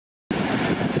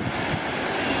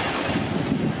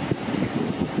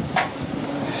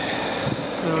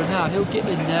now he'll get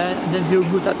in there and then he'll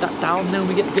move that down and then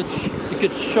we get a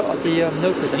good shot at the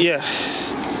Loco then. Yeah.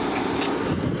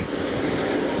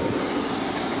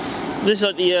 This is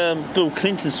like the Bill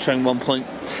Clinton's train one point.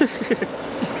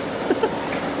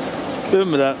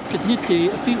 Remember that? Because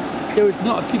literally, I think there was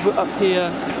not a people up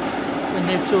here when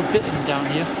they saw bitten down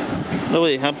here. Oh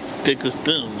wait, how big was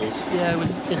Britain was? Yeah, when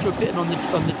they saw bitten on the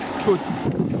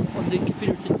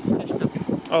computer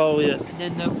test. Oh yeah.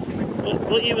 And then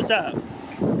what year was that?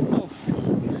 Oh,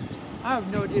 I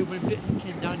have no idea when bitten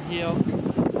came down here.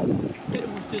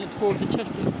 Bitten was doing it towards the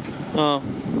Chester. Oh,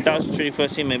 that was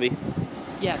 2013 maybe.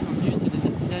 Yeah, from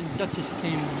Houston, and then Duchess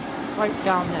came right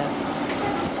down there.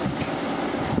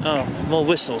 Oh, more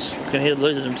whistles. I can hear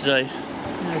loads of them today.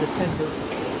 No, the pendles.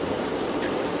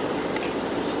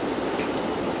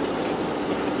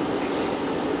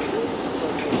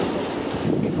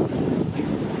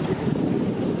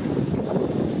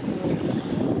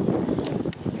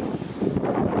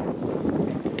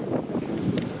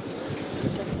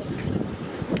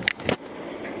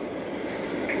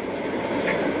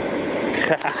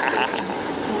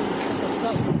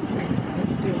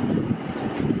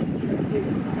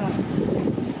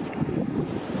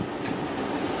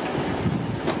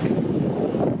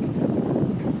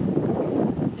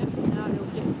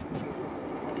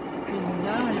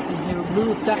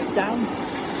 Move that down.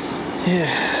 Yeah.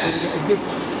 So we get a good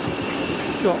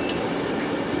shot.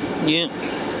 Yeah.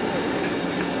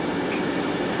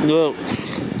 Well,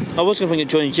 I was going to think of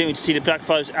joining Jimmy to see the Black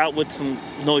Fives outward from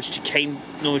Norwich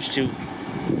to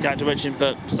that direction,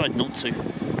 but decided not to.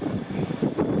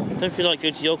 Don't feel like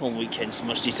going to York on weekends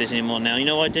much these days anymore now. You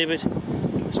know why, David?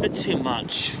 It's a bit too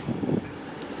much.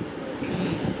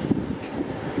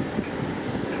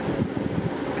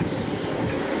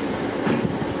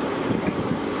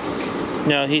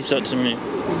 No, he's up to me. So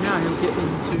now he'll get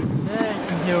into there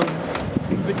and he'll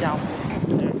move it down.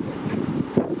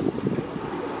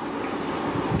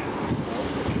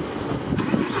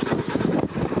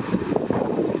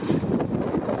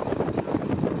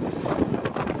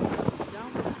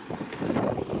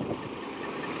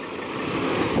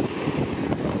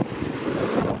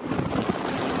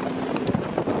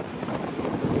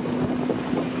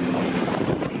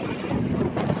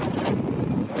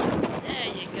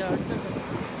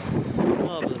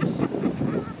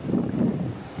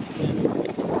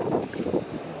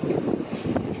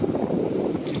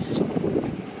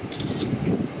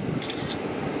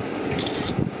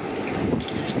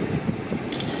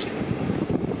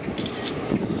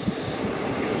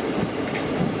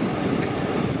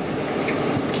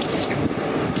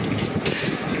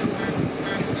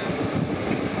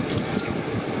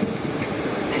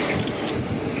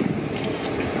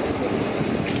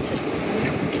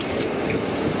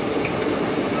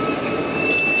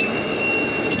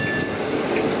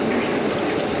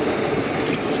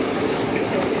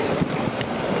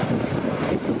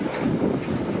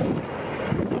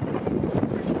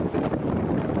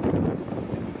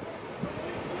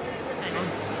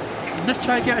 Let's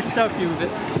try to get a selfie with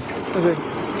it. Okay.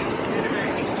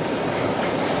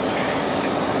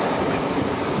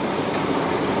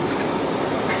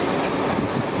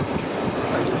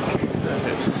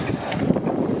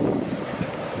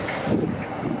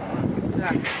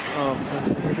 Oh,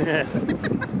 yeah.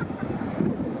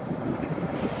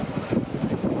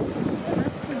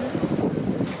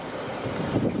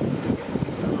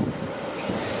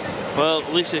 Well,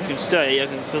 at least I can stay. I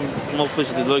can film more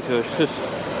footage of the Loco.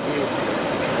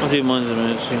 I'll do mine in a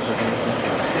minute, it seems like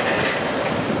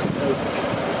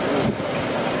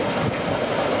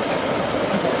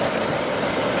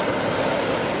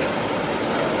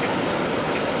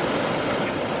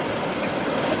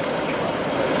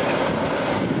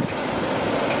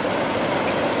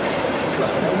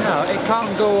No, it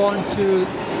can't go on to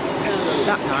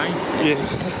that line. yeah.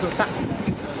 Let's go back.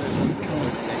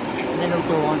 And then it'll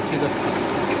go on to the...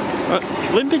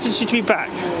 When Bitton's due to be back?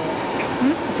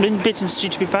 When Bitton's due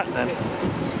to be back then?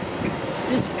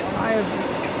 This, I have